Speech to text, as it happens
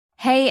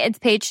Hey, it's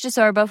Paige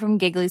DeSorbo from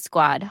Giggly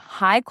Squad.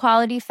 High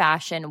quality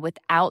fashion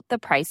without the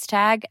price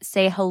tag.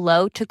 Say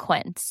hello to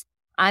Quince.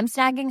 I'm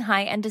snagging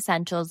high-end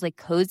essentials like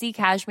cozy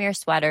cashmere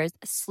sweaters,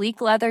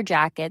 sleek leather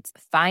jackets,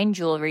 fine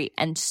jewelry,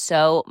 and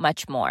so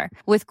much more.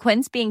 With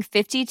Quince being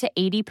 50 to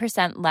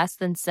 80% less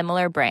than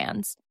similar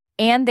brands.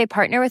 And they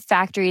partner with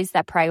factories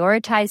that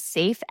prioritize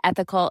safe,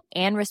 ethical,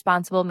 and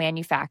responsible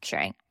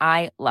manufacturing.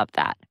 I love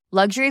that.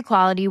 Luxury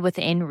quality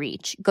within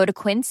reach. Go to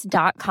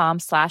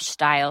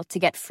quince.com/style to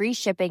get free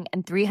shipping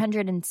and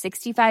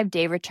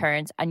 365-day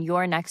returns on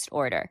your next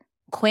order.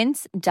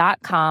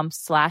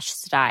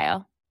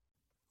 Quince.com/style.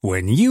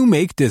 When you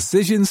make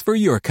decisions for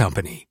your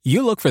company,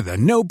 you look for the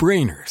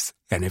no-brainers.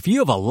 And if you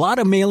have a lot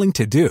of mailing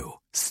to do,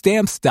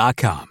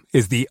 Stamps.com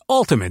is the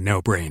ultimate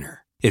no-brainer.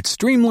 It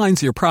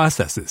streamlines your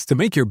processes to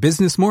make your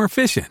business more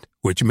efficient,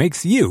 which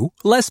makes you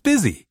less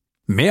busy.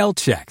 Mail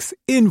checks,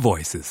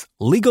 invoices,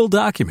 legal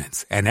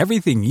documents, and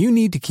everything you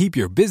need to keep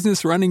your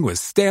business running with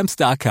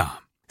Stamps.com.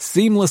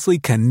 Seamlessly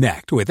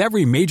connect with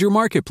every major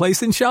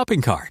marketplace and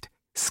shopping cart.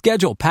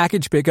 Schedule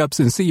package pickups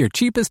and see your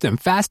cheapest and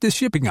fastest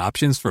shipping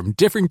options from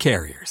different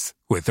carriers.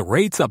 With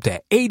rates up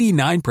to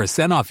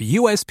 89% off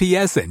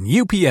USPS and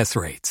UPS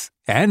rates.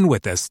 And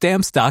with the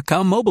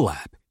Stamps.com mobile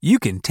app, you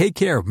can take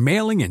care of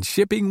mailing and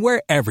shipping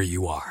wherever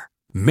you are.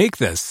 Make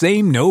the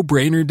same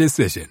no-brainer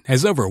decision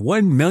as over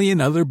 1 million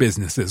other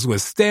businesses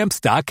with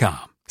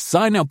Stamps.com.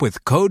 Sign up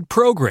with code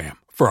PROGRAM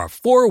for a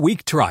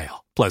 4-week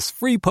trial, plus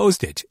free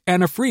postage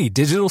and a free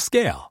digital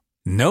scale.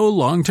 No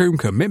long-term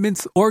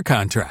commitments or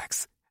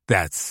contracts.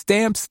 That's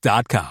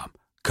Stamps.com.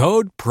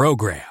 Code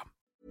PROGRAM.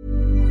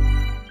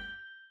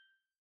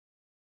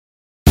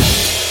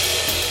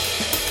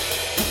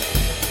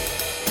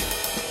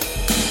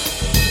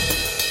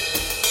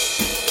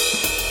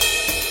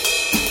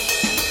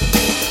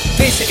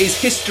 This is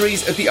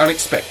Histories of the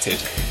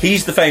Unexpected.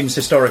 He's the famous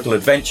historical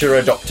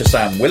adventurer Dr.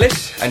 Sam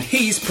Willis. And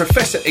he's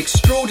Professor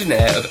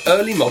Extraordinaire of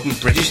Early Modern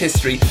British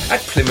History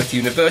at Plymouth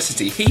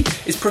University. He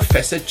is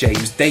Professor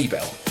James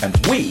Daybell. And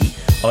we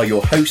are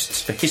your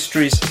hosts for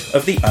Histories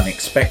of the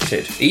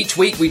Unexpected. Each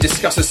week we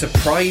discuss a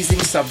surprising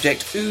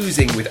subject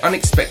oozing with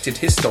unexpected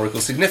historical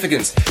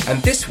significance.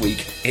 And this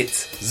week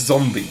it's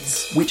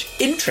zombies. Which,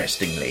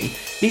 interestingly,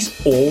 is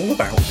all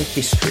about the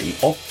history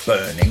of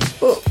burning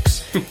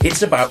books.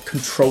 It's about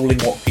controlling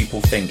what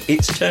people think.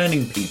 It's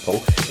turning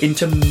people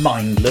into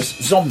mindless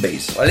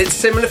zombies. Well, it's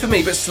similar for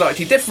me, but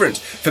slightly different.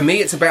 For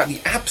me, it's about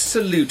the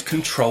absolute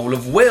control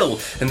of will,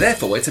 and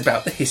therefore it's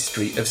about the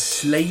history of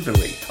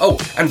slavery. Oh,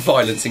 and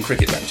violence in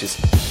cricket matches.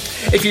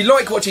 If you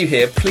like what you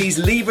hear, please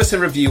leave us a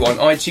review on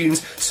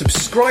iTunes,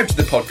 subscribe to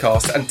the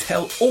podcast, and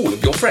tell all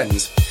of your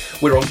friends.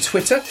 We're on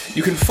Twitter.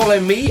 You can follow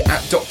me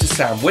at Dr.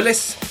 Sam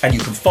Willis. And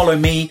you can follow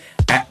me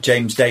at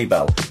James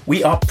Daybell.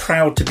 We are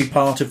proud to be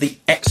part of the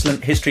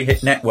excellent History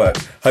Hit network,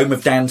 home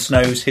of Dan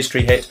Snow's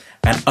History Hit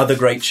and other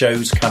great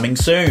shows coming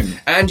soon.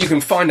 And you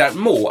can find out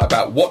more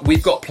about what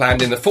we've got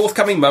planned in the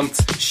forthcoming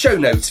months, show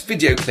notes,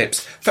 video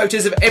clips,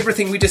 photos of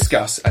everything we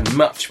discuss, and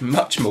much,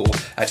 much more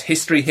at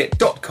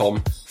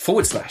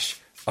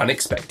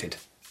historyhit.com/unexpected.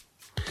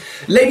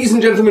 Ladies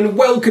and gentlemen,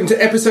 welcome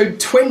to episode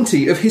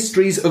 20 of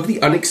Histories of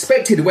the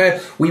Unexpected, where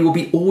we will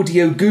be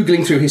audio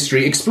Googling through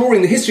history,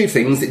 exploring the history of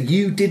things that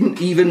you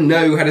didn't even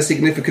know had a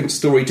significant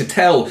story to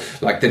tell,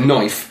 like the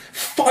knife,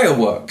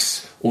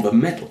 fireworks, or the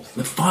medal.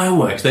 The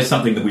fireworks, there's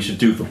something that we should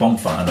do for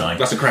bonfire night.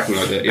 That's a cracking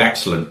idea, yeah.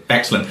 Excellent.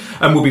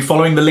 And we'll be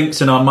following the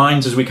links in our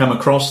minds as we come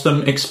across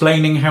them,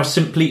 explaining how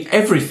simply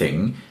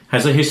everything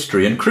has a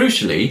history, and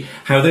crucially,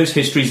 how those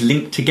histories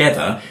link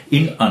together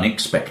in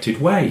unexpected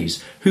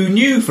ways. Who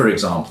knew, for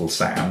example,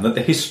 Sam, that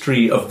the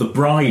history of the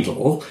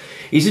bridle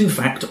is in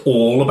fact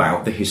all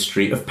about the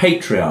history of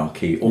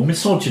patriarchy or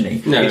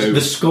misogyny? No. It's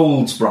the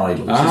scold's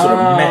bridle. It's a sort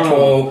of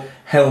metal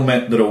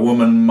helmet that a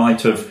woman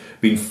might have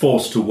been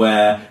forced to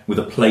wear with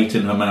a plate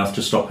in her mouth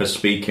to stop her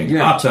speaking.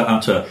 Yeah.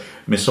 Utter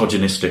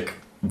misogynistic,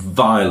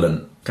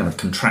 violent kind of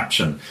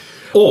contraption.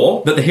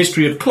 Or that the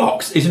history of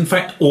clocks is in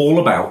fact all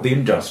about the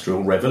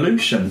Industrial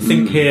Revolution.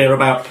 Think here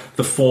about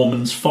the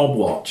foreman's fob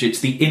watch. It's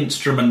the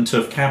instrument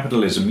of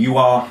capitalism. You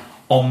are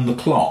on the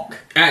clock.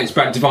 And it's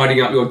about dividing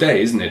up your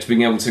day, isn't it?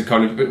 Being able to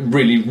kind of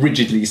really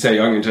rigidly say,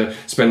 I'm going to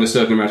spend a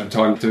certain amount of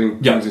time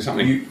doing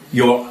something.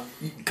 You're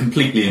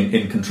completely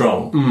in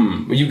control.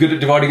 Are you good at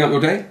dividing up your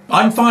day?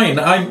 I'm fine.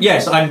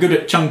 I'm good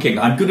at chunking.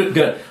 I'm good at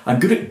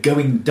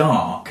going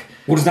dark.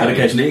 What does that mean?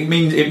 Occasionally,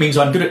 it means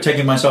I'm good at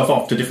taking myself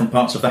off to different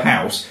parts of the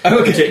house at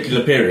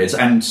particular periods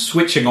and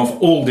switching off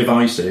all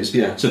devices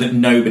so that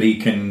nobody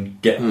can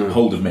get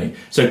hold of me.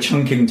 So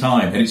chunking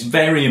time, and it's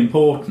very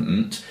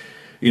important.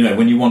 You know,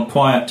 when you want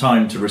quiet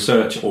time to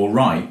research or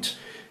write,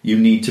 you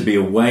need to be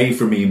away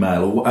from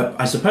email, or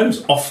I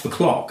suppose off the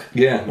clock,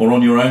 or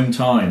on your own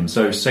time.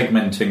 So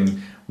segmenting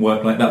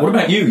work like that. What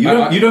about you?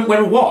 You don't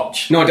wear a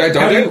watch. No, I don't.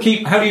 How do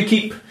you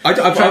keep track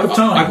of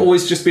time? I've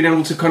always just been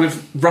able to kind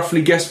of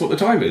roughly guess what the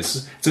time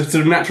is. It's a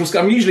sort of natural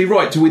scale. I'm usually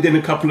right to within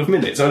a couple of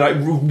minutes. I'm like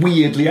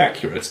weirdly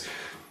accurate.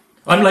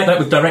 I'm like that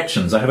with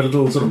directions. I have a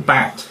little sort of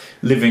bat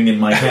living in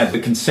my head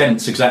that can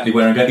sense exactly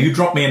where I'm going. You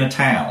drop me in a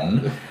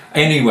town,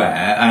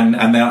 anywhere, and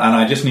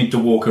I just need to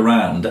walk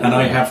around, and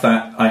I have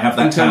that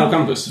internal town,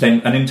 compass.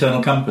 Then an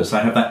internal compass.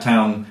 I have that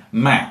town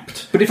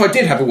mapped. But if I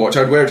did have a watch,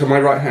 I'd wear it on my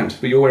right hand.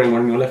 But you're wearing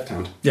one on your left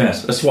hand.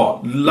 Yes, a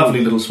swatch,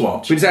 lovely little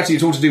swatch. But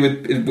it's all to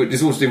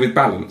do with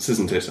balance,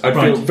 isn't it? I'd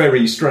feel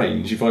very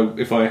strange if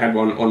I had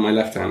one on my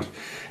left hand.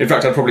 In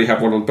fact, I'd probably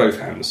have one on both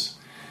hands.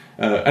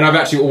 And I've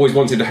actually always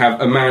wanted to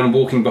have a man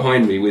walking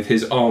behind me with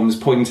his arms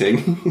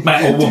pointing.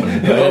 Man or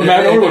woman.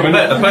 Man or woman.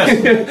 A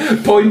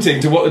person.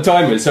 Pointing to what the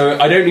time is. So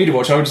I don't need a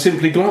watch, I would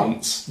simply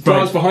glance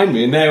behind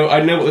me, and there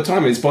I know what the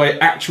time is by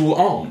actual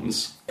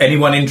arms.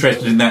 Anyone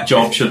interested in that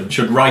job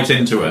should write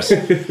into us,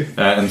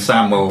 and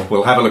Sam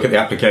will have a look at the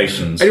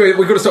applications. Anyway,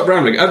 we've got to stop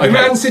rambling. The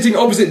man sitting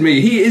opposite me,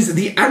 he is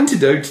the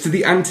antidote to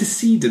the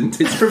antecedent.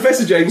 It's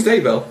Professor James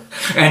Daybell.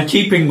 And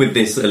keeping with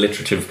this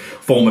alliterative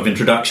form of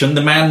introduction,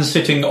 the man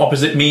sitting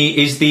opposite me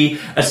is the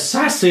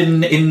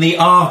assassin in the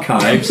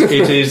archives.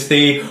 It is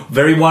the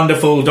very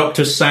wonderful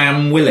Dr.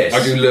 Sam Willis.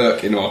 I do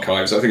lurk in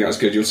archives. I think that's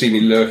good. You'll see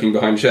me lurking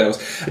behind shelves.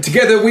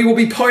 Together, we will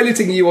be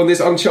piloting you on this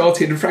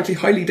uncharted and frankly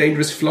highly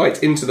dangerous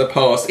flight into the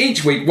past.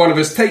 Each week, one of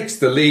us takes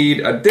the lead,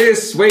 and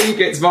this week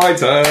it's my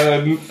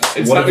turn.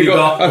 What have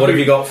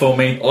you got for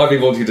me? I've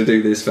been wanting to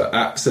do this for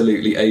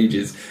absolutely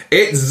ages.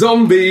 It's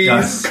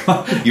zombies.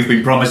 You've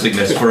been promising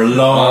this for a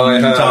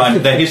long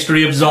time. The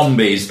history of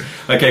zombies.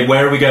 Okay,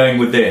 where are we going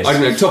with this? I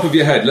don't know. Top of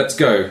your head. Let's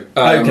go.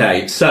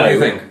 Okay, so what do you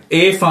think?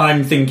 If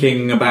I'm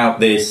thinking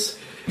about this.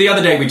 The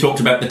other day we talked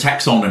about the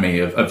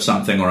taxonomy of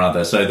something or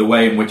other, so the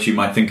way in which you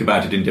might think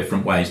about it in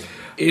different ways.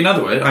 In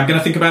other words, I'm going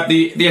to think about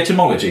the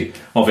etymology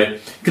of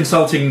it.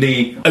 Consulting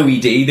the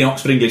OED, the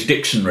Oxford English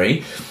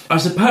Dictionary, I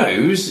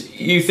suppose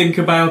you think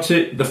about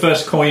it, the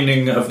first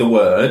coining of the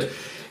word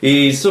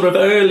is sort of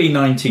early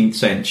 19th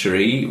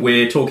century.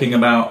 We're talking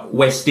about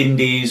West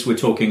Indies, we're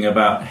talking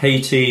about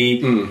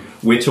Haiti,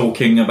 we're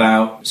talking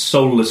about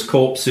soulless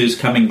corpses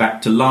coming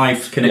back to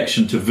life,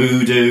 connection to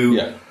voodoo.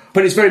 Yeah.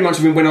 But it's very much,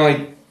 when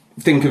I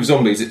think of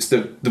zombies, it's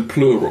the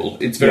plural.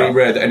 It's very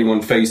rare that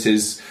anyone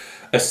faces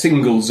a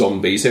single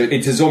zombie. So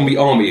it's a zombie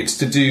army. It's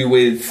to do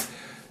with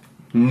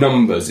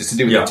numbers. It's to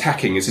do with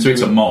attacking. It's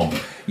a mob.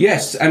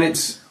 Yes, and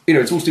it's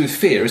all to do with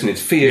fear, isn't it?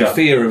 Fear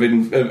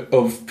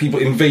of people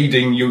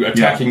invading you,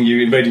 attacking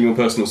you, invading your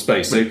personal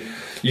space. So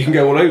you can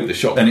go all over the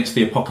shop. And it's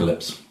the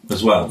apocalypse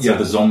as well. So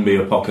the zombie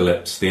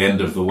apocalypse, the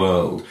end of the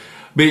world.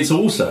 But it's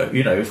also,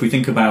 if we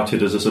think about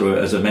it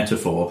as a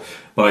metaphor,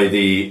 by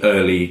the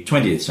early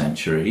 20th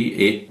century,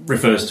 it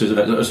refers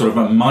to a sort of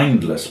a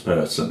mindless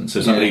person, so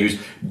somebody who's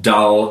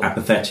dull,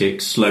 apathetic,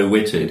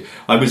 slow-witted.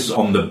 I was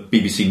on the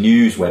BBC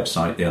News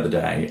website the other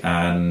day,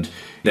 and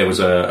there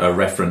was a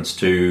reference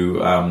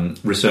to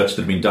research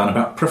that had been done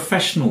about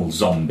professional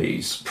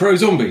zombies.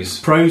 Pro-zombies,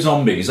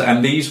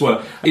 and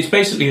it's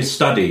basically a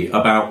study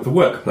about the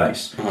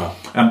workplace,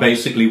 and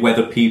basically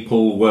whether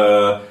people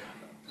were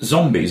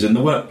zombies in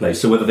the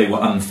workplace, so whether they were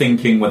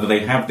unthinking, whether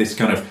they have this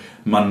kind of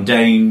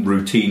mundane,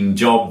 routine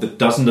job that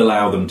doesn't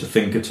allow them to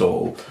think at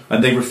all.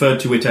 And they referred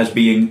to it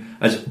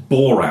as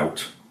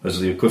bore-out,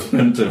 as the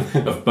equivalent of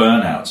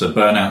burnout. So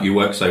burnout, you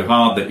work so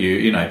hard that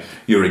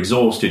you're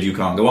exhausted, you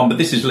can't go on. But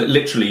this is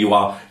literally you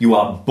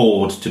are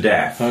bored to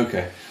death.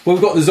 Okay. Well,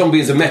 we've got the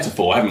zombie as a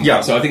metaphor, haven't we? Yeah.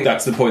 So I think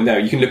that's the point there.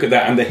 You can look at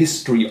that and the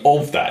history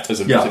of that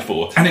as a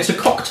metaphor. And it's a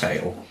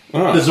cocktail.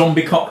 The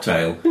zombie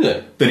cocktail. Is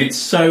it? That it's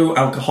so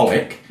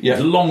alcoholic. Yeah.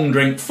 It's a long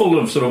drink full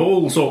of sort of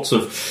all sorts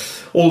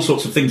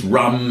of things,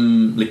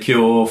 rum,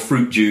 liqueur,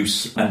 fruit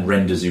juice, and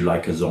renders you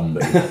like a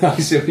zombie. I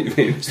see what you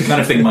mean. It's the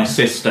kind of thing my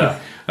sister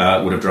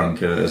would have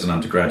drunk as an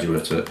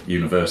undergraduate at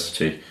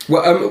university.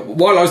 Well,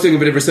 while I was doing a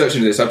bit of research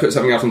into this, I put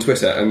something out on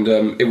Twitter, and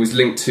it was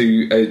linked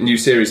to a new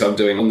series I'm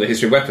doing on the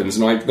history of weapons,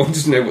 and I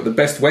wanted to know what the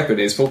best weapon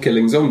is for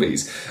killing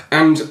zombies.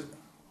 And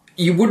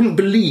you wouldn't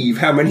believe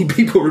how many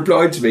people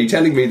replied to me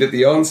telling me that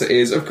the answer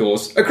is, of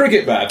course, a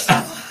cricket bat.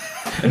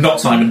 And not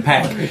Simon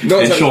Pegg,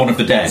 Shaun of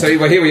the Dead. So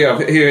well, here we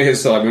are. Here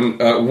is Simon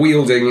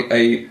wielding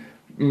a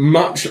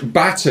much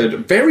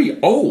battered, very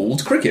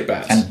old cricket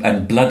bat.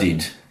 And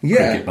bloodied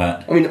cricket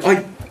bat. I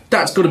mean,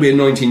 that's got to be a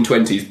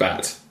 1920s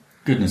bat.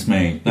 Goodness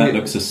me, that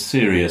looks a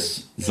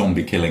serious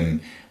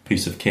zombie-killing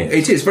piece of kit.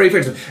 It is very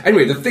effective.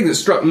 Anyway, the thing that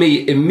struck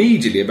me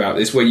immediately about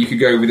this, where you could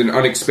go with an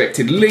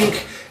unexpected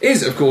link,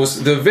 is, of course,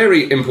 the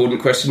very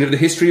important question of the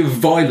history of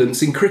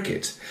violence in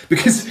cricket.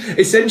 Because,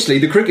 essentially,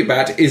 the cricket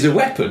bat is a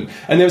weapon.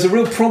 And there was a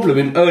real problem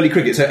in early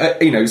cricket, so, sort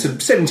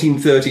of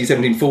 1730s,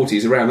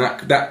 1740s, around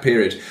that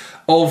period,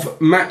 of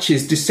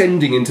matches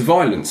descending into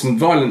violence. And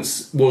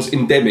violence was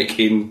endemic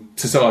in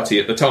society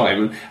at the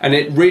time, and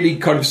it really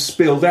kind of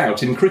spilled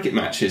out in cricket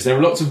matches. There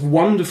were lots of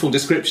wonderful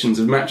descriptions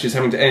of matches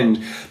having to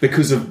end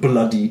because of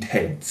bloodied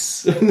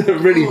heads.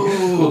 Really.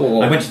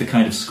 I went to the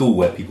kind of school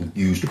where people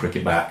used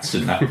cricket bats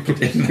in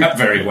that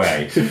very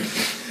way.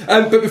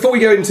 But before we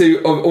go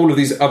into all of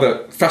these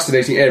other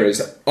fascinating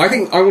areas, I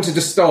think I wanted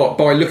to start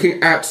by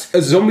looking at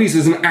zombies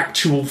as an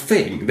actual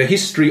thing, the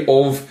history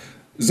of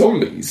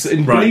zombies.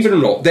 And believe it or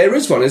not, there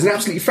is one. There's an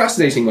absolutely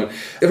fascinating one.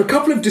 There are a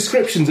couple of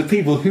descriptions of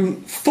people who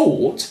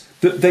thought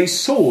that they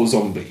saw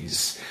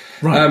zombies.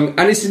 Right. And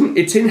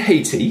it's in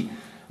Haiti,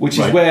 which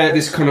is where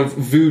this kind of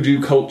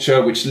voodoo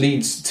culture, which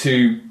leads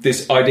to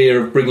this idea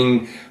of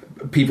bringing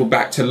people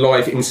back to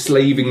life,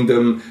 enslaving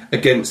them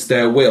against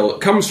their will,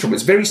 comes from.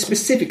 It's very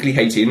specifically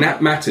Haiti, and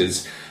that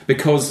matters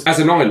because as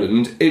an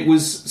island, it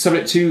was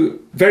subject to,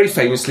 very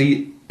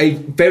famously, a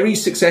very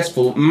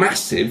successful,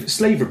 massive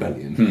slave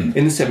rebellion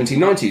in the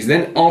 1790s.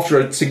 Then, after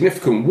a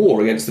significant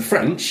war against the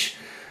French,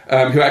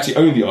 who actually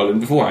owned the island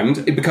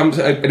beforehand, it becomes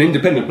an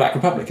independent Black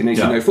Republic in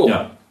 1804.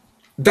 Yeah.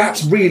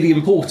 That's really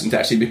important,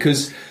 actually,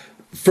 because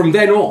from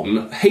then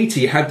on,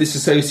 Haiti had this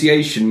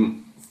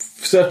association,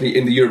 certainly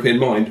in the European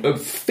mind,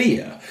 of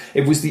fear.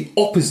 It was the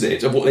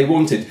opposite of what they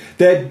wanted.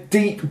 Their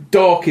deep,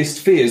 darkest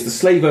fears, the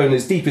slave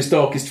owners' deepest,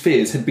 darkest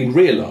fears, had been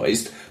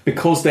realised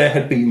because there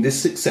had been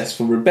this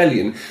successful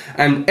rebellion.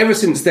 And ever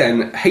since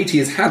then, Haiti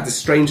has had this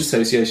strange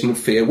association of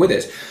fear with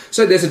it.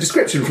 So there's a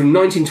description from the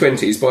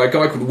 1920s by a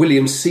guy called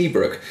William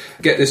Seabrook.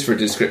 Get this for a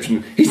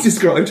description. He's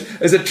described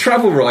as a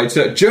travel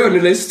writer,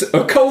 journalist,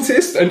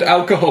 occultist and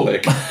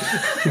alcoholic.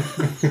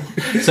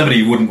 Somebody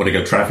you wouldn't want to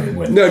go travelling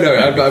with. No,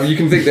 you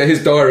can think that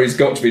his diary's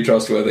got to be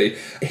trustworthy.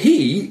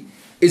 He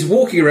is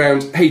walking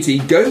around Haiti,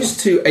 goes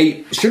to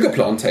a sugar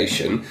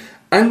plantation,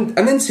 and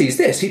then sees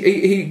this.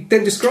 He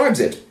then describes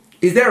it.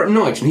 He's there at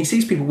night, and he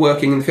sees people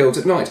working in the fields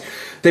at night.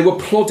 They were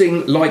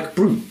plodding like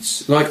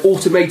brutes, like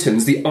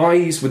automatons. The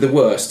eyes were the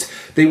worst.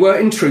 They were,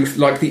 in truth,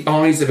 like the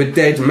eyes of a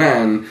dead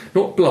man,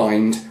 not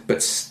blind,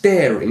 but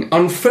staring,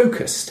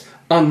 unfocused,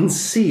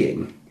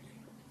 unseeing.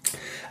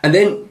 And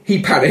then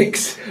he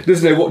panics,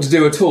 doesn't know what to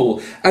do at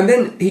all. And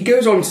then he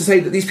goes on to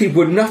say that these people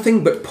were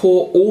nothing but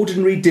poor,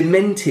 ordinary,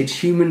 demented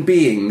human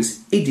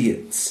beings,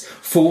 idiots,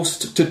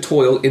 forced to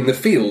toil in the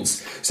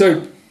fields.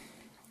 So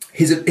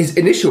his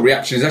initial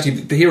reaction is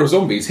actually, here are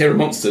zombies, here are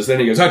monsters.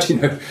 Then he goes, actually,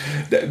 no,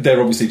 they're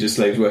obviously just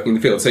slaves working in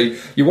the field. So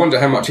you wonder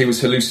how much he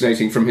was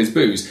hallucinating from his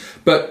booze.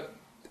 But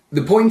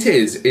the point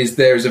is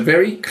there is a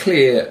very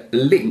clear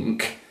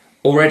link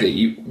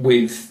already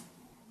with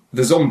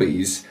the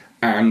zombies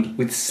and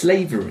with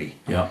slavery.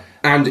 Yeah.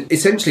 And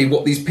essentially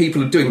what these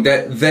people are doing,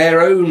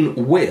 their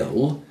own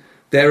will,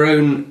 their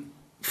own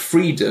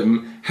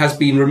freedom has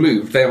been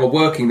removed. They are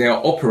working, they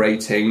are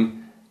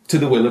operating to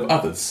the will of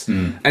others.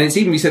 And it's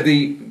even, we said,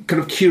 the kind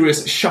of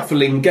curious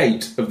shuffling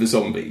gait of the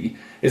zombie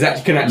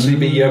can actually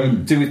be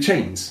do with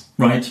chains.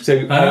 Right.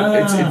 So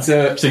it's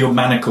so you're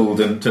manacled,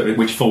 and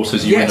which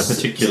forces you in a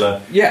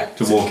particular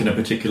to walk in a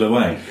particular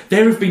way.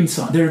 There have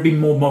been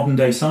more modern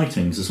day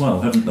sightings as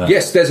well, haven't there?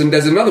 Yes, there's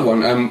another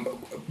one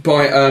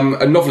by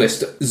a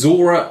novelist,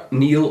 Zora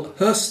Neale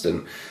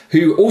Hurston,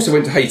 who also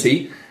went to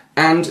Haiti,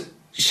 and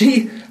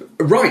she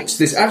writes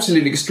this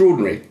absolutely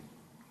extraordinary.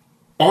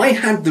 I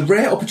had the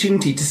rare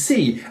opportunity to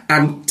see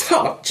and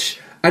touch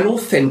an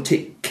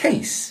authentic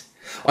case.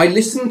 I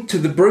listened to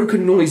the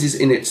broken noises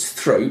in its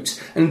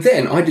throat, and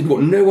then I did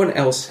what no one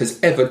else has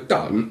ever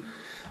done.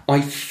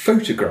 I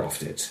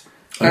photographed it.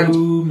 And,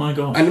 oh my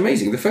gosh. And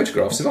amazing, the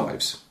photograph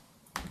survives.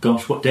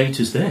 Gosh, what date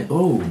is there?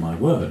 Oh my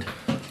word.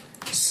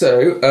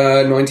 So,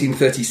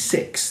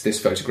 1936, this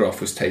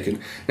photograph was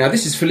taken. Now,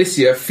 this is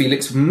Felicia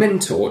Felix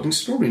Mentor, an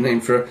extraordinary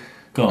name for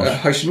a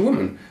Haitian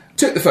woman.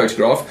 Took the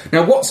photograph.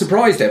 Now, what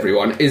surprised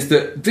everyone is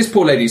that this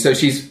poor lady, so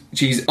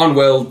she's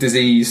unwell,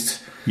 diseased.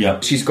 Yeah.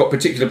 She's got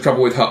particular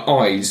trouble with her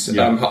eyes.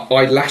 Yeah. Her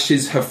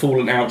eyelashes have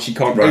fallen out. She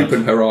can't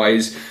open her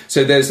eyes.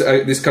 So there's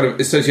this kind of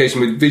association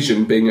with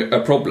vision being a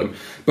problem.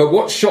 But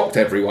what shocked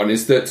everyone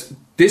is that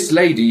this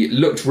lady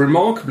looked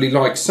remarkably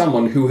like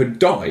someone who had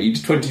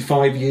died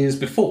 25 years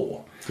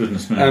before.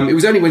 Goodness me. It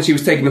was only when she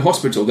was taken to the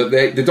hospital that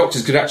the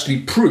doctors could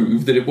actually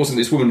prove that it wasn't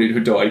this woman who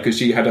had died, because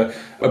she had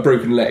a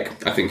broken leg,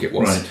 I think it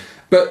was. Right.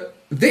 But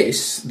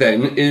this,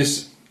 then,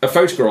 is a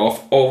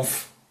photograph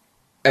of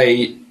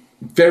a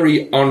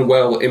very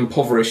unwell,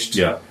 impoverished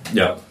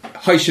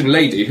Haitian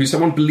lady who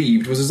someone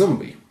believed was a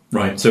zombie.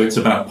 Right, so it's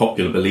about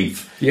popular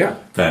belief there,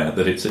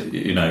 that it's,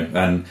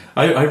 and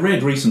I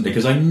read recently,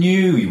 because I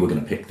knew you were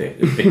going to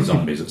pick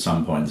zombies at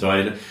some point, so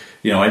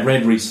I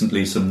read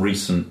recently some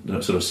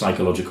recent sort of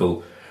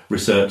psychological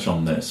research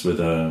on this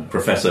with a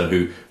professor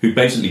who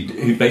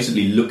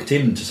basically looked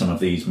into some of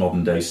these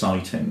modern day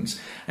sightings,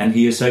 and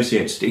he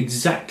associates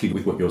exactly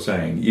with what you're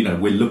saying.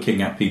 We're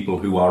looking at people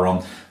who are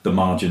on the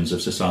margins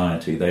of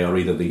society. They are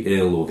either the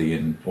ill or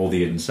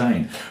the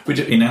insane, which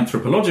in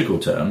anthropological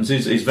terms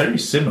is very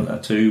similar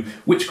to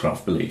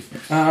witchcraft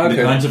belief. Okay.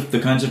 The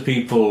kinds of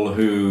people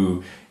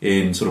who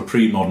in sort of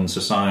pre-modern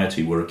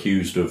society were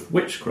accused of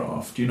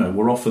witchcraft,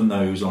 were often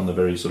those on the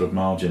very sort of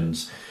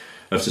margins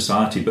of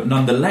society, but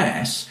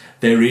nonetheless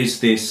there is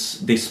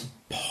this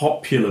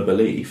popular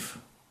belief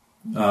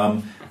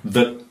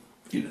that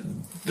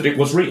it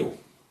was real.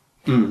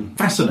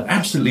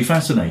 Absolutely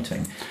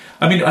fascinating.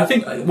 I mean, I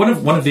think one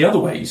of the other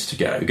ways to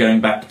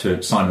going back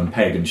to Simon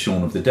Pegg and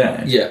Shaun of the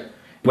Dead. Yeah.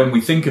 When we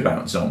think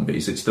about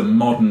zombies, it's the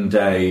modern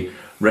day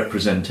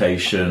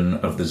representation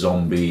of the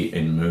zombie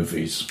in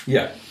movies.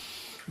 Yeah.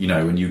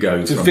 When you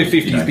go to from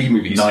 50s B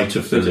movies, Night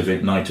of the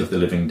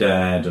Living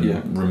Dead,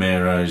 and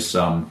Romero's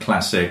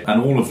classic,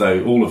 and all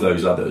of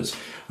those others.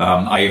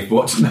 I've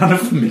watched none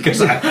of them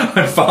because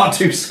I'm far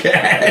too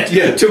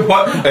scared to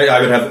watch.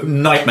 I would have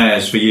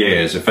nightmares for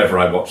years if ever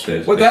I watched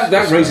it. Well,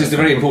 that raises the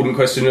very important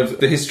question of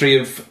the history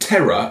of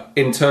terror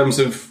in terms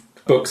of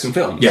books and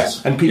films.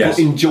 Yes. And people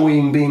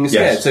enjoying being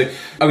scared. Yes. So,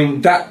 I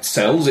mean, that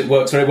sells. It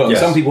works very well. Yes.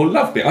 Some people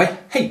love it. I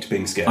hate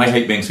being scared. I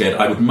hate being scared.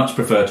 I would much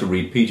prefer to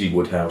read P.G.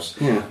 Wodehouse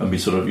and be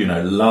sort of,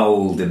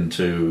 lulled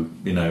into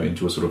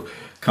a sort of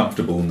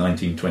comfortable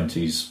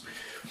 1920s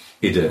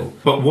idyll.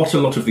 But what a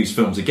lot of these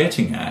films are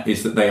getting at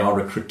is that they are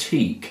a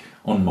critique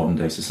on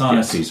modern-day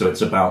society. Yes. So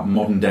it's about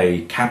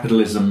modern-day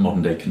capitalism,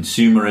 modern-day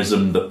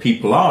consumerism, that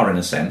people are, in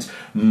a sense,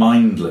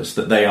 mindless,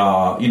 that they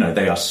are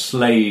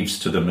slaves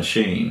to the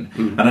machine.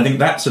 Mm. And I think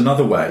that's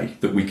another way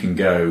that we can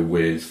go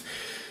with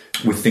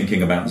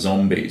thinking about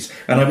zombies.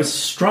 And I was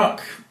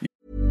struck...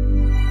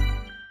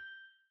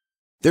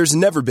 There's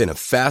never been a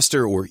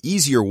faster or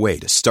easier way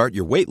to start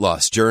your weight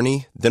loss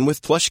journey than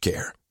with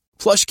PlushCare.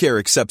 PlushCare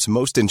accepts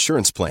most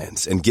insurance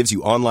plans and gives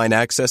you online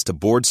access to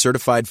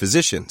board-certified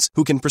physicians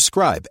who can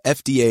prescribe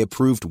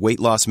FDA-approved weight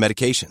loss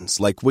medications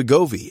like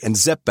Wegovy and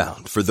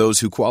Zepbound for those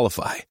who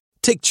qualify.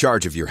 Take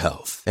charge of your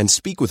health and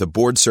speak with a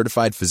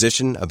board-certified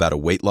physician about a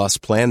weight loss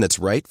plan that's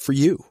right for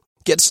you.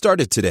 Get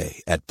started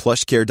today at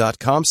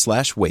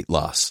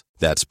plushcare.com/weight-loss.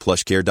 That's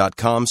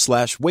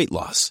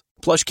plushcare.com/weight-loss.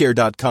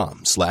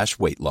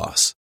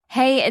 plushcare.com/weight-loss.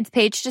 Hey, it's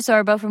Paige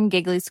DeSorbo from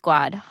Giggly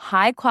Squad.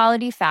 High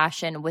quality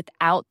fashion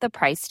without the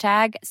price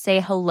tag. Say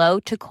hello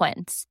to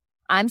Quince.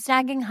 I'm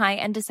snagging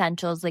high-end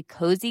essentials like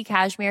cozy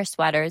cashmere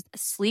sweaters,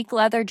 sleek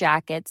leather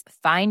jackets,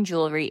 fine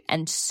jewelry,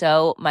 and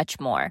so much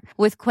more.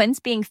 With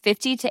Quince being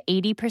 50 to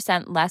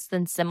 80% less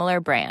than similar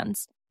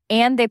brands.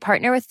 And they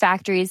partner with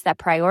factories that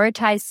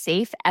prioritize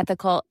safe,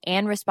 ethical,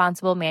 and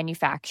responsible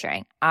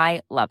manufacturing.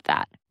 I love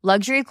that.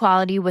 Luxury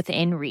quality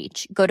within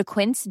reach. Go to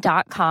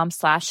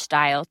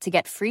quince.com/style to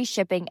get free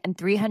shipping and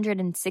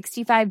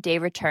 365-day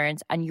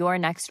returns on your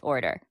next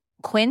order.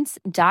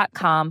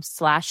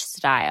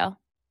 Quince.com/style.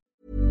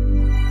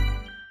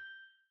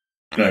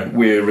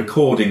 We're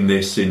recording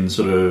this in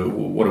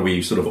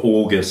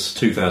August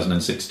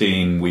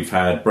 2016. We've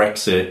had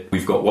Brexit.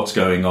 We've got what's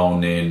going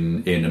on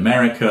in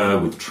America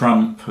with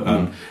Trump.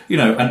 And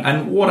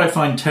what I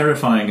find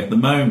terrifying at the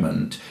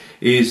moment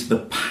is the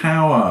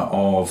power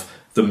of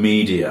the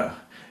media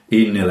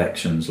in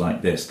elections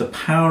like this. The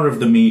power of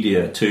the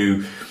media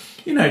to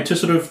in a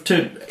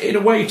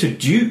way to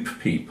dupe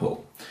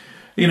people.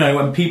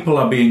 When people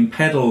are being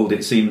peddled,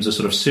 it seems, a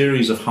sort of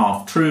series of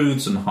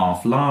half-truths and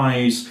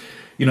half-lies,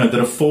 that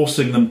are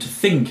forcing them to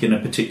think in a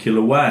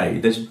particular way.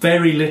 There's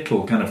very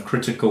little kind of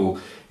critical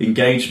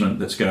engagement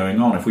that's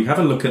going on. If we have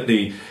a look at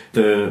the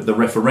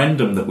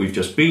referendum that we've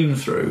just been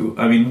through,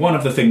 I mean, one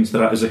of the things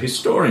that as a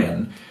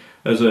historian,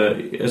 as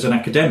an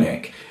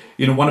academic,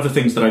 one of the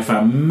things that I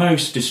found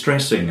most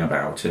distressing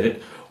about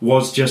it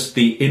was just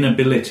the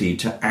inability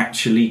to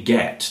actually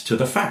get to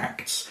the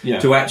facts,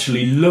 to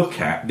actually look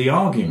at the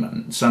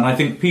arguments. And I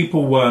think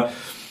people were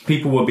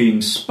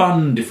being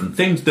spun different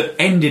things that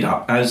ended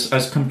up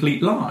as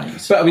complete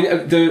lies. But I mean,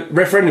 the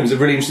referendum is a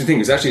really interesting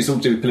thing. It's all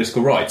to do with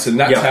political rights, and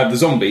that's how the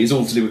zombie is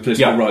all to do with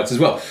political rights as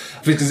well.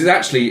 Because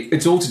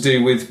it's all to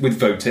do with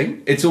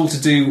voting. It's all to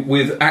do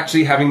with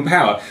actually having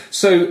power.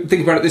 So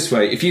think about it this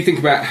way: if you think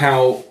about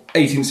how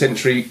 18th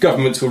century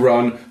governments were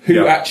run,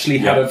 who actually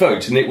had a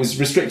vote, and it was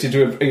restricted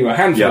to a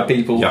handful of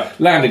people,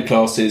 landed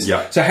classes.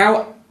 So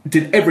how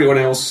did everyone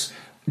else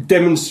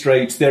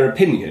demonstrate their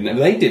opinion? And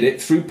they did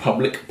it through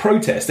public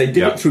protest. They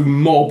did it through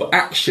mob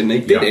action. They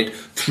did it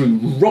through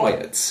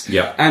riots.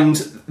 And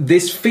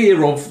this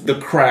fear of the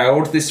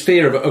crowd, this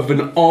fear of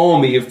an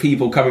army of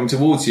people coming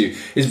towards you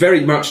is very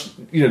much,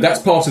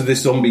 that's part of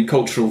this zombie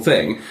cultural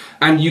thing.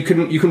 And you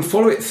can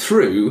follow it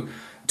through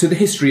to the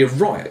history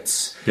of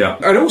riots,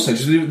 and also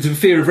to the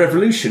fear of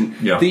revolution.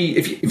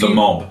 The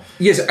mob.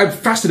 Yes,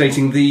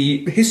 fascinating.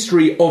 The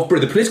history of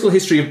the political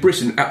history of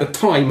Britain at the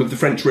time of the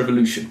French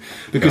Revolution,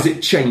 because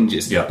it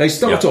changes. They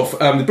start off.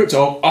 The Brits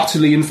are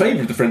utterly in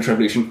favour of the French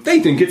Revolution. They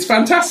think it's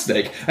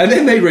fantastic, and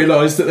then they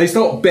realise that they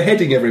start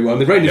beheading everyone.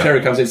 The Reign of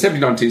Terror comes in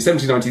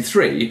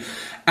 1793,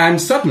 and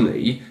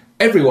suddenly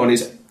everyone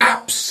is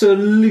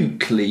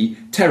absolutely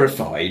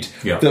terrified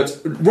that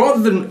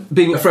rather than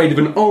being afraid of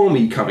an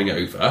army coming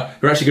over,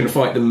 who are actually going to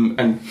fight them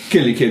and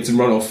kill your kids and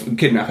run off and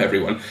kidnap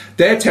everyone,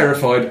 they're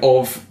terrified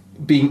of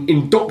being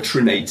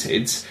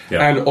indoctrinated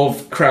and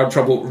of crowd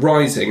trouble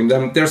rising.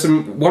 And there are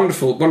some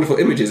wonderful, wonderful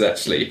images,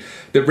 actually,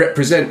 that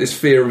represent this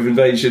fear of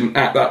invasion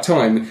at that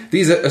time.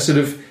 These are sort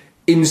of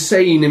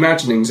insane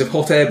imaginings of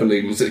hot air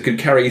balloons that could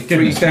carry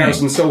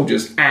 3,000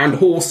 soldiers and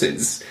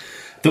horses.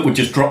 That would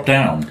just drop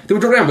down.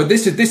 But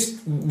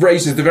this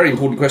raises the very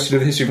important question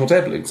of the history of hot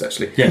air balloons,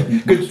 actually.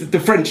 Because the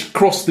French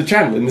crossed the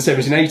Channel in the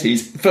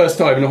 1780s, first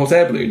time in a hot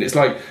air balloon. It's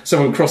like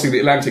someone crossing the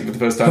Atlantic for the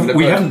first time.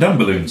 We haven't done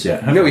balloons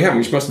yet, have we? No, we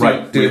haven't. We must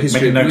do the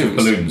history of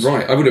balloons.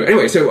 Right, I will do it.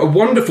 Anyway, so a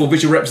wonderful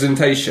visual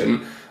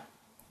representation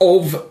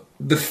of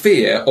the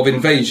fear of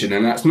invasion,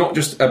 and that's not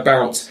just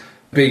about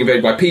being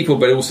invaded by people,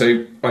 but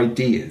also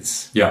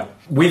ideas.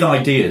 With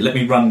ideas, let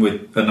me run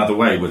with another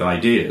way with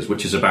ideas,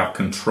 which is about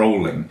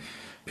controlling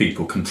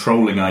people,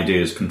 controlling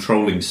ideas,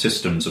 controlling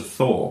systems of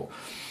thought,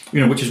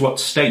 which is what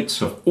states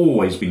have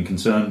always been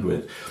concerned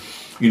with.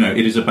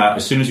 It is about,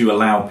 as soon as you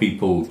allow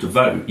people to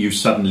vote, you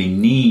suddenly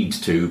need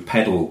to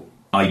peddle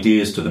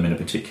ideas to them in a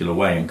particular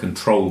way and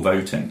control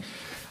voting.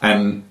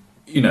 And,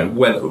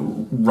 whether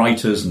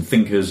writers and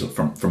thinkers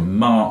from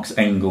Marx,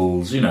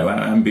 Engels,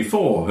 and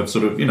before have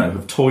sort of,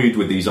 have toyed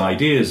with these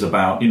ideas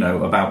about,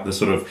 about the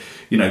sort of,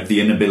 the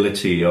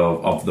inability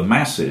of the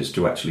masses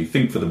to actually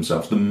think for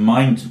themselves.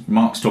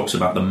 Marx talks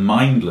about the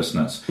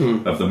mindlessness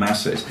of the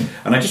masses.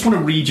 And I just want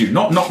to read you,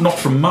 not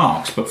from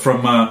Marx, but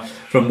from a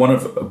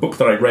book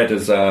that I read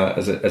as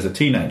a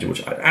teenager,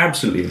 which I'm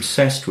absolutely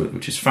obsessed with,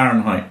 which is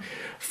Fahrenheit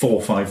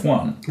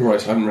 451.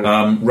 Right, I haven't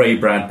read it. Ray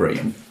Bradbury.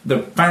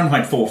 The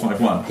Fahrenheit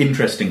 451,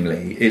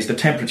 interestingly, is the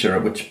temperature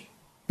at which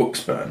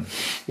books burn.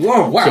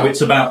 Whoa, wow.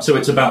 So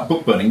it's about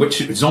book burning, which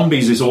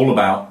Zombies is all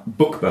about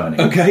book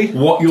burning. Okay.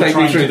 What you're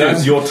trying to do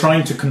is you're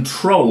trying to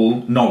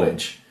control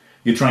knowledge.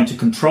 You're trying to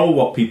control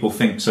what people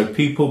think, so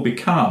people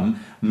become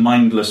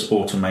mindless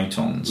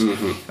automatons.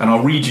 Mm-hmm. And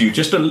I'll read you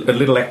just a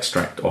little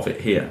extract of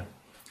it here.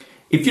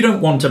 If you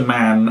don't want a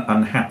man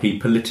unhappy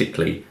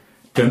politically,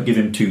 don't give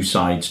him two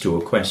sides to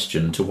a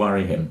question to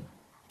worry him.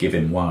 Give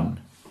him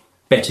one.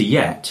 Better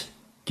yet,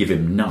 give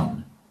him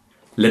none.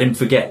 Let him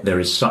forget there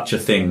is such a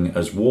thing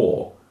as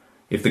war.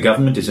 If the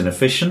government is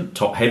inefficient,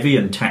 top-heavy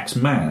and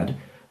tax-mad,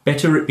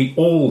 better it be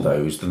all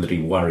those than that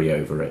he worry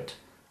over it.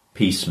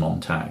 Peace,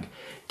 Montag.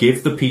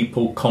 Give the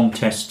people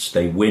contests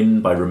they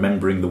win by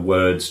remembering the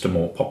words to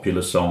more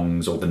popular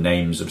songs or the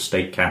names of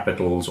state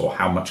capitals or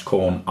how much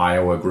corn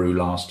Iowa grew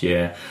last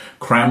year.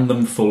 Cram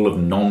them full of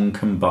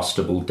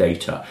non-combustible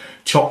data.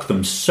 Chock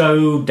them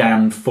so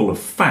damned full of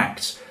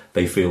facts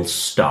they feel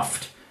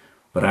stuffed,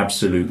 but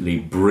absolutely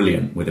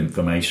brilliant with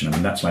information. I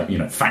mean, that's like,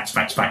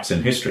 facts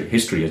in history.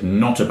 History is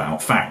not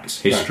about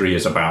facts. History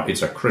is about,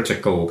 it's a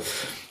critical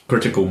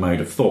mode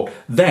of thought.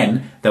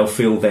 Then they'll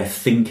feel they're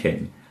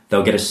thinking.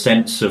 They'll get a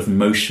sense of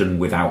motion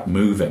without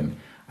moving,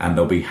 and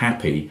they'll be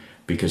happy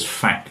because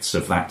facts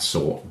of that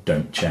sort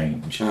don't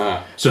change.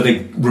 So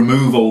they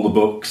remove all the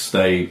books.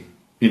 They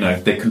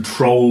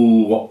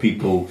control what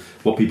people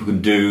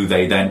can do.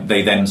 They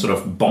then sort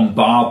of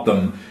bombard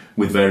them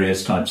with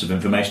various types of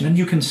information, and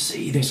you can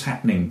see this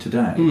happening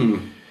today.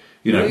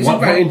 It's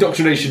about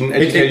indoctrination,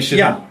 education.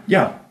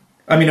 Yeah.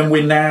 I mean, and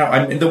we're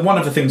now. One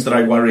of the things that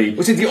I worry.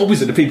 It's the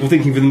opposite of people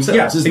thinking for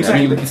themselves, isn't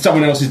exactly. it? I mean,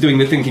 someone else is doing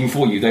the thinking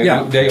for you. They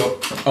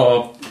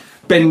are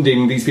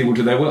bending these people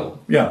to their will.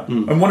 Yeah,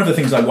 and one of the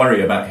things I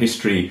worry about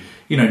history,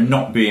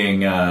 not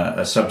being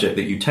a subject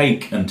that you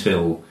take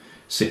until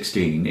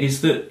 16,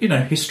 is that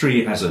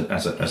history as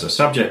a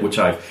subject, which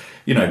I've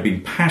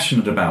been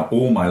passionate about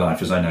all my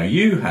life, as I know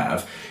you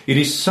have. It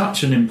is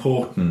such an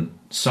important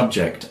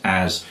subject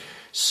as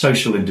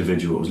social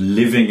individuals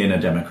living in a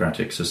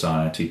democratic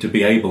society to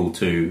be able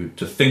to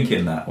think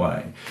in that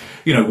way.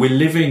 We're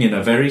living in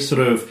a very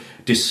sort of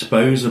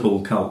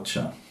disposable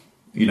culture,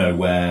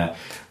 where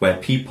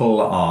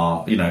people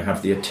are,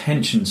 have the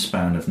attention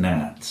span of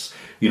gnats.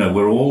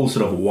 We're all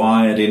sort of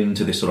wired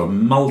into this sort of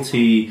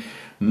multimedia,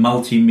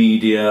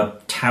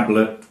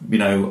 tablet,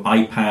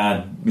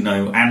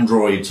 iPad,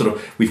 Android, sort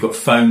of, we've got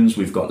phones,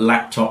 we've got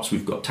laptops,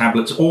 we've got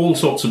tablets, all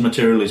sorts of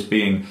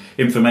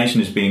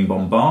information is being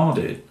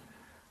bombarding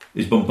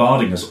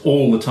us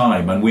all the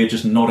time, and we're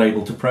just not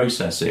able to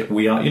process it.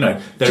 We are,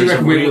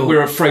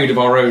 we're afraid of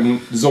our own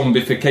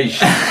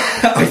zombification?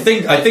 I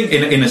think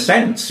in a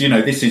sense,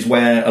 this is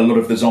where a lot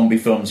of the zombie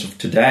films of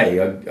today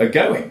are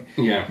going.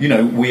 Yeah.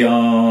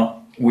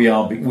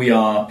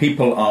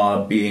 People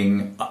are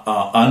being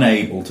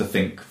unable to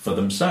think for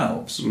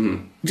themselves.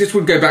 Just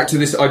would go back to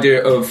this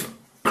idea of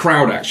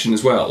crowd action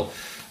as well.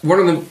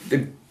 One of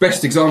the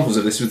best examples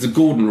of this was the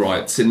Gordon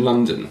riots in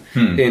London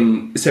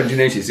in the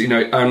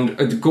 1780s. And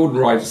the Gordon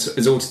riots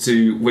is all to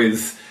do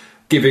with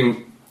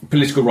giving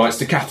political rights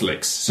to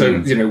Catholics.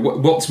 So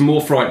what's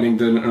more frightening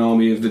than an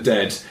army of the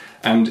dead?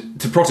 And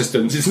to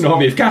Protestants, it's an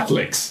army of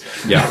Catholics.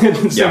 Yeah,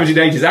 the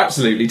 1780s,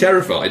 absolutely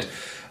terrified.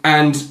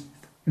 And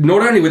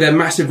not only were there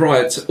massive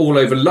riots all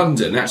over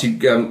London, actually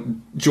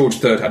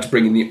George III had to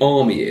bring in the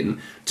army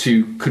in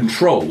to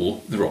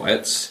control the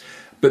riots,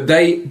 but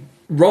they,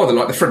 rather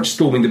like the French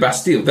storming the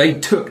Bastille, they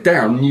took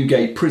down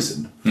Newgate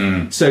Prison.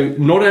 So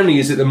not only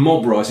is it the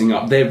mob rising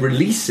up, they're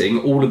releasing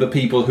all of the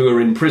people who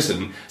are in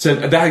prison. So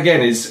that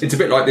again it's a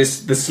bit like the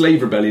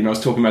slave rebellion I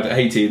was talking about at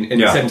Haiti in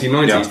the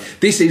 1790s. Yeah.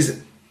 This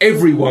is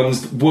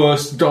everyone's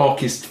worst,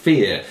 darkest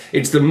fear.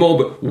 It's the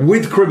mob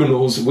with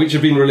criminals which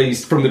have been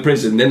released from the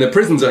prison. Then the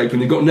prison's open,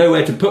 they've got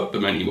nowhere to put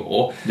them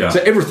anymore. Yeah.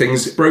 So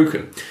everything's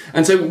broken.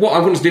 And so what I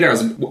want to do now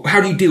is, how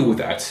do you deal with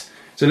that?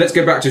 So let's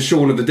go back to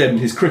Shaun of the Dead and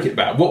his cricket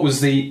bat. What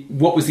was the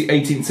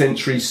 18th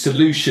century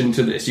solution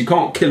to this? You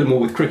can't kill them all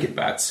with cricket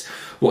bats.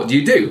 What do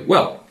you do?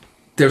 Well,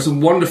 there are some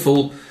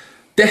wonderful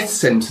death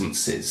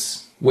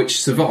sentences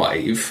which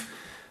survive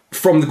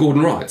from the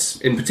Gordon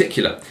riots in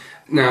particular.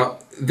 Now,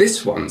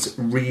 this one's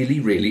really,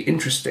 really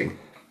interesting.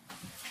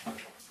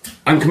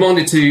 I'm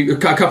commanded to, a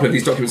couple of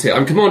these documents here,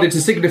 I'm commanded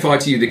to signify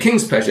to you the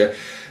King's pleasure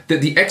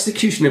that the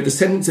execution of the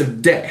sentence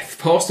of death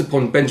passed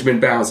upon Benjamin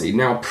Bowsey,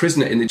 now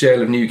prisoner in the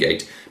jail of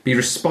Newgate, be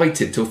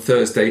respited till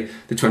Thursday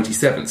the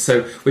 27th.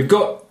 So we've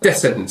got death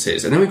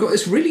sentences, and then we've got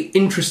this really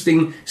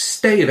interesting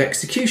stay of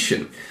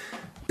execution.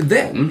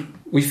 Then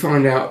we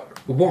find out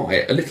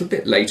why a little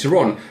bit later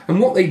on. And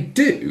what they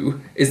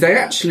do is they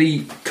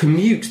actually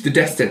commute the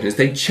death sentence.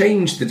 They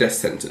change the death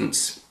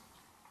sentence.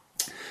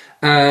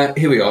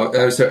 Here we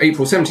are. So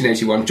April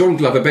 1781, John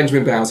Glover,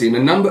 Benjamin Bowsey and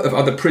a number of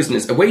other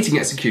prisoners awaiting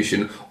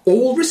execution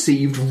all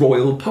received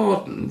royal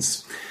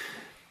pardons.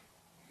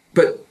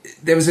 But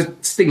there was a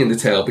sting in the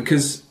tail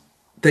because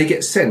they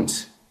get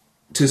sent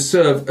to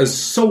serve as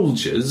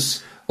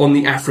soldiers on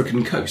the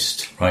African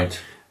coast. Right.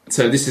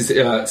 So this is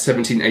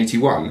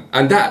 1781,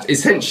 and that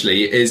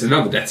essentially is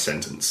another death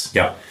sentence.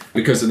 Yeah.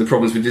 Because of the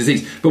problems with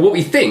disease. But what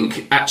we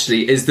think,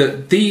 actually, is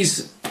that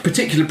these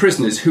particular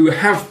prisoners who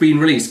have been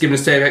released, given a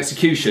stay of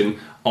execution,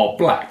 are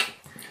black.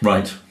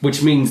 Right.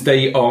 Which means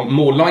they are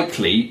more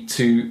likely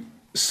to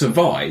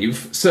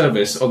survive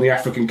service on the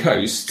African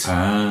coast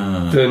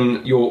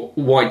than your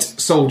white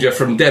soldier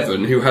from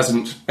Devon who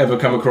hasn't ever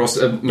come across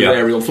a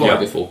malarial fly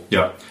before.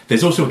 Yeah.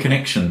 There's also a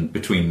connection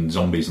between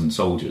zombies and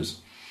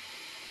soldiers.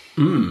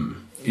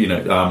 You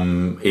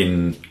know,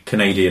 in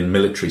Canadian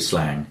military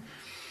slang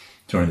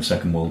during the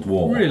Second World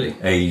War, really,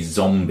 a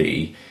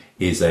zombie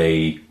is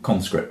a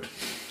conscript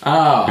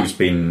who's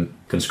been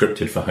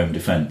conscripted for home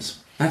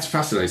defence. That's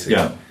fascinating.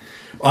 Yeah.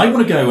 I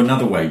want to go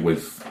another way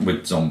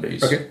with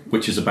zombies, okay,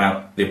 which is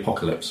about the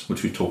apocalypse,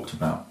 which we've talked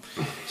about.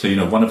 So, you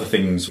know, one of the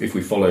things, if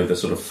we follow the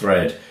sort of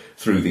thread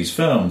through these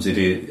films,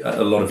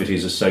 a lot of it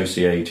is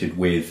associated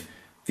with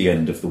the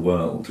end of the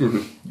world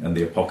and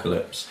the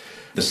apocalypse,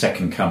 the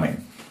second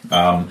coming.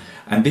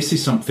 And this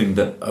is something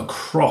that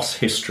across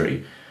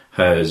history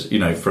has, you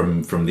know,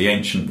 from the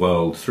ancient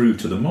world through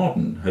to the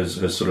modern,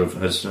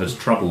 has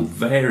troubled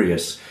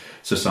various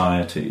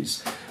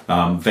societies,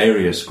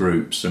 various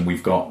groups, and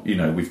we've got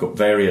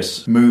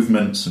various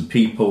movements and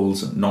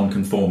peoples and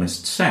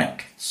nonconformist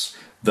sects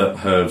that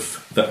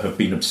have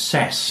been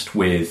obsessed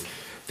with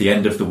the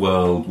end of the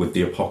world, with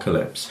the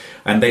apocalypse,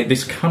 and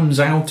this comes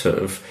out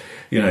of,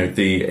 you know,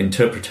 the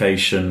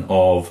interpretation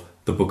of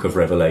the Book of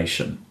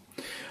Revelation,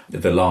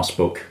 the last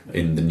book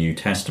in the New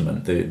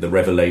Testament, the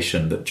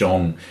revelation that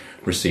John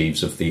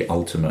receives of the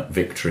ultimate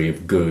victory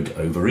of good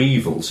over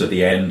evil, so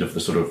the end of the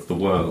sort of the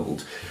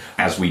world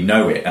as we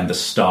know it and the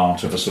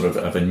start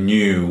of a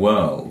new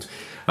world.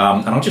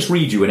 And I'll just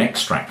read you an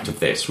extract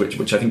of this,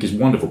 which I think is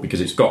wonderful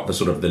because it's got the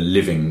sort of the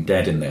living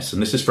dead in this.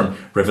 And this is from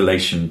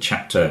Revelation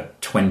chapter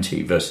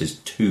 20, verses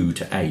 2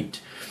 to 8.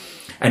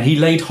 And he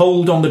laid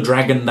hold on the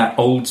dragon, that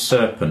old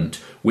serpent,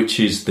 which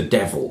is the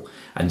devil,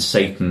 and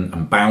Satan,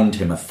 and bound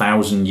him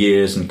 1,000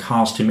 years, and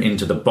cast him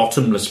into the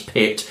bottomless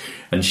pit,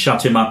 and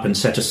shut him up, and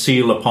set a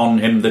seal upon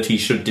him, that he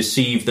should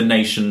deceive the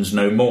nations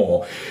no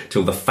more,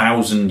 till the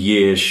 1,000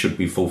 years should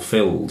be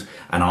fulfilled,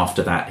 and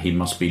after that he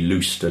must be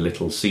loosed a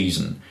little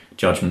season.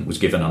 Judgment was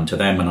given unto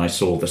them, and I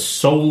saw the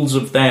souls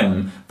of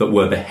them that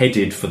were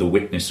beheaded for the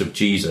witness of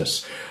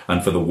Jesus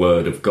and for the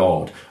word of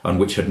God, and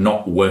which had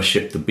not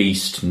worshipped the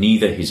beast,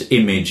 neither his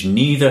image,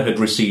 neither had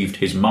received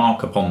his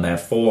mark upon their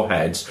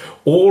foreheads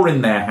or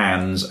in their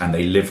hands, and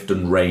they lived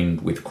and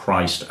reigned with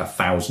Christ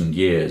 1,000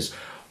 years.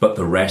 But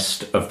the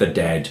rest of the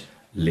dead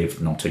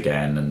lived not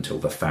again until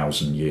the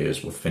 1,000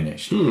 years were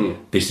finished.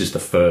 This is the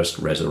first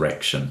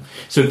resurrection.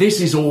 So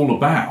this is all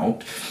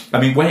about, I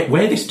mean,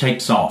 where this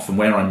takes off and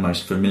where I'm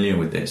most familiar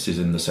with this is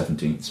in the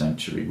 17th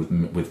century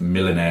with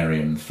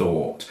millenarian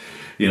thought.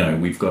 You know,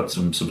 we've got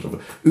some sort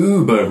of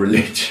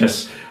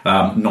uber-religious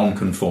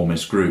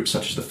nonconformist groups,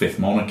 such as the Fifth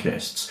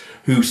Monarchists,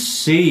 who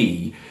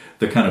see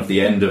the kind of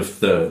the end of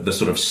the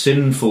sort of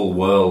sinful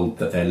world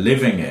that they're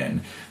living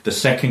in, the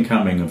second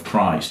coming of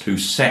Christ, who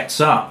sets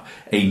up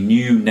a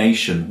new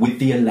nation with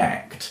the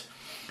elect.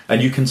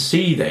 And you can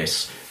see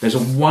this. There's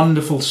a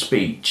wonderful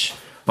speech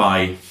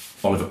by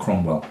Oliver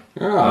Cromwell.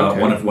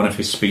 Okay. One of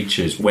his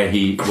speeches where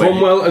he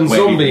Cromwell and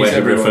zombies. Where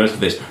he refers to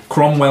this.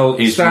 Cromwell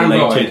is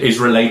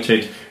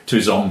related to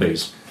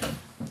zombies.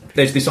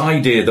 There's this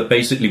idea that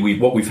basically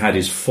what we've had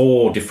is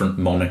 4 different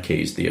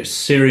monarchies: the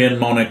Assyrian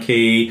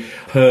monarchy,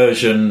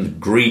 Persian,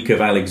 Greek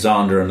of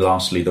Alexander, and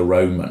lastly the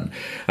Roman.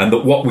 And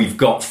that what we've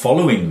got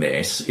following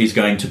this is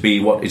going to be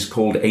what is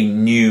called a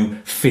new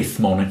fifth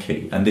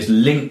monarchy. And this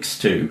links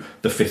to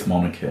the Fifth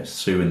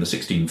Monarchists, who in the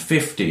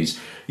 1650s,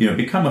 you know,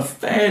 become a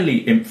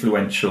fairly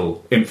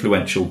influential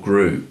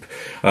group.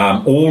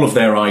 All of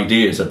their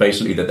ideas are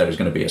basically that there is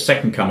going to be a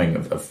second coming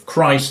of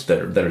Christ,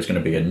 that there is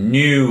going to be a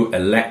new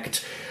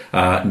elect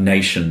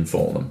nation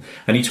for them.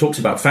 And he talks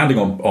about founding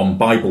on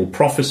Bible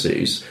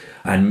prophecies,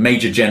 and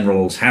Major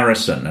Generals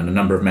Harrison and a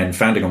number of men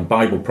founding on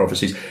Bible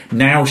prophecies,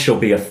 now shall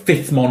be a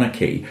fifth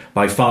monarchy,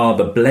 by far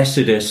the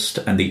blessedest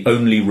and the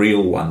only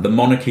real one, the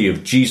monarchy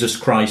of Jesus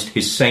Christ,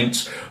 his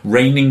saints,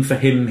 reigning for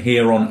him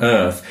here on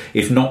earth,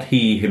 if not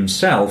he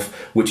himself,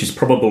 which is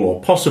probable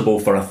or possible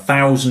for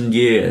 1,000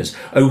 years.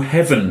 O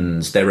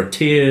heavens, there are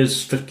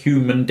tears for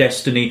human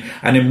destiny,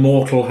 and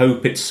immortal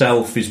hope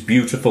itself is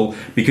beautiful,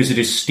 because it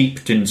is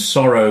steeped in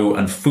sorrow,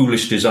 and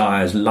foolish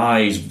desires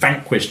lies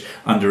vanquished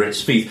under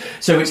its feet.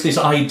 So it's this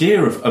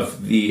idea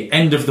of the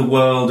end of the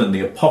world and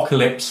the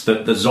apocalypse,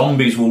 that the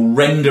zombies will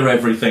render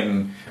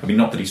everything. I mean,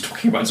 not that he's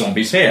talking about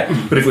zombies here,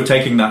 but if we're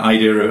taking that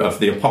idea of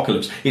the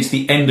apocalypse, it's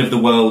the end of the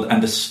world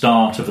and the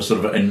start of a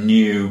sort of a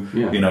new,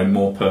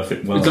 more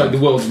perfect world. It's like the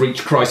world's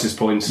reached crisis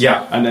points,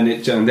 and then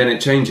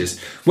it changes.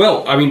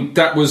 Well, I mean,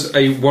 that was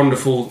a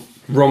wonderful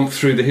romp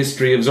through the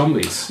history of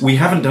zombies. We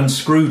haven't done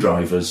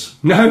screwdrivers.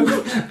 No,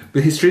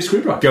 the history of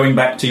screwdrivers. Going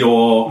back to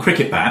your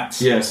cricket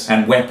bats,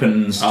 and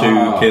weapons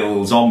to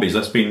kill zombies.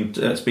 That's been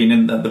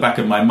in the back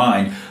of my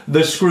mind.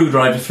 The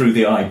screwdriver through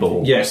the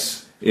eyeball. Yes.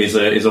 Is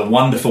a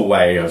wonderful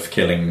way of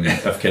killing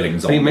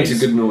zombies. It makes a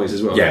good noise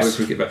as well. Yes.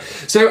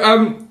 So,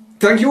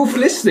 thank you all for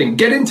listening.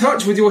 Get in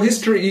touch with your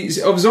histories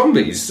of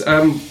zombies.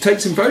 Take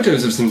some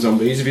photos of some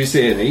zombies if you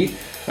see any.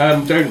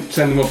 Don't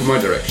send them off in my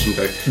direction,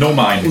 though. Nor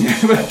mine.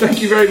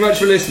 Thank you very much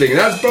for listening.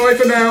 That's bye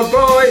for now.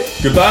 Bye.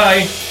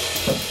 Goodbye.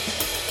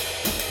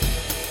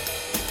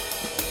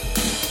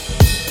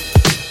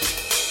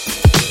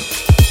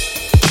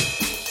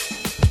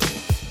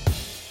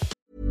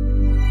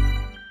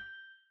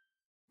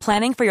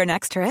 Planning for your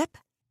next trip?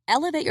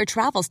 Elevate your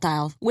travel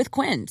style with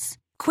Quince.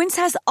 Quince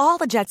has all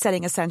the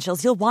jet-setting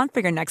essentials you'll want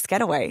for your next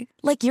getaway,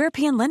 like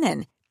European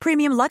linen,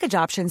 premium luggage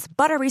options,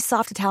 buttery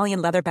soft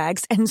Italian leather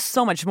bags, and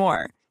so much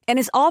more. And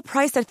is all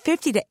priced at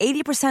 50 to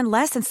 80%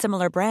 less than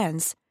similar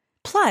brands.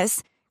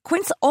 Plus,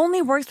 Quince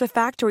only works with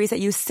factories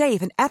that use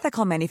safe and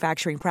ethical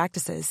manufacturing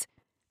practices.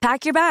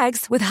 Pack your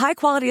bags with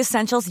high-quality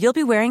essentials you'll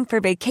be wearing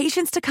for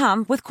vacations to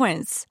come with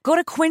Quince. Go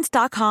to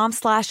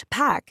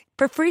quince.com/pack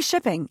for free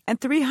shipping and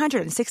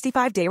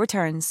 365-day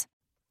returns.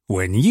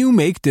 When you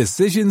make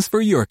decisions for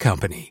your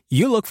company,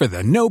 you look for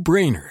the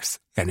no-brainers.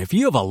 And if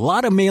you have a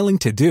lot of mailing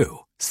to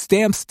do,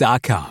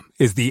 Stamps.com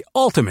is the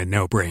ultimate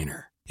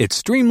no-brainer. It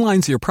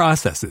streamlines your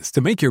processes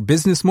to make your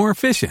business more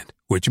efficient,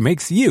 which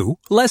makes you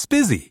less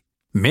busy.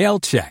 Mail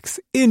checks,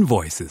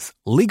 invoices,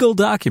 legal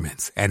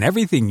documents, and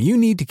everything you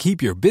need to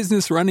keep your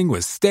business running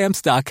with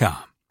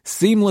Stamps.com.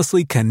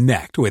 Seamlessly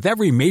connect with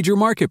every major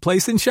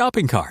marketplace and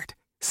shopping cart.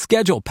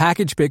 Schedule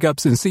package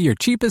pickups and see your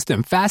cheapest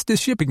and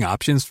fastest shipping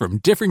options from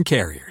different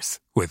carriers,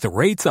 with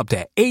rates up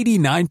to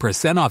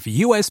 89% off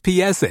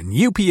USPS and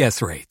UPS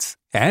rates.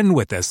 And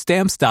with the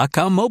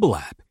Stamps.com mobile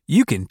app,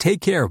 you can take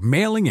care of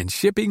mailing and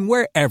shipping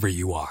wherever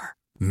you are.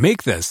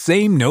 Make the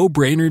same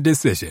no-brainer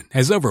decision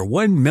as over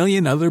 1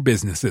 million other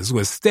businesses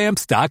with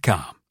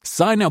Stamps.com.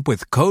 Sign up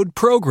with code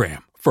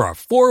PROGRAM for a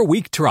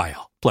 4-week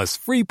trial, plus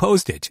free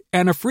postage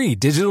and a free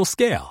digital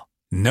scale.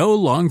 No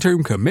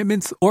long-term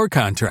commitments or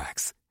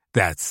contracts.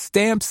 That's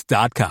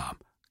Stamps.com.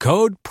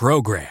 Code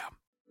PROGRAM.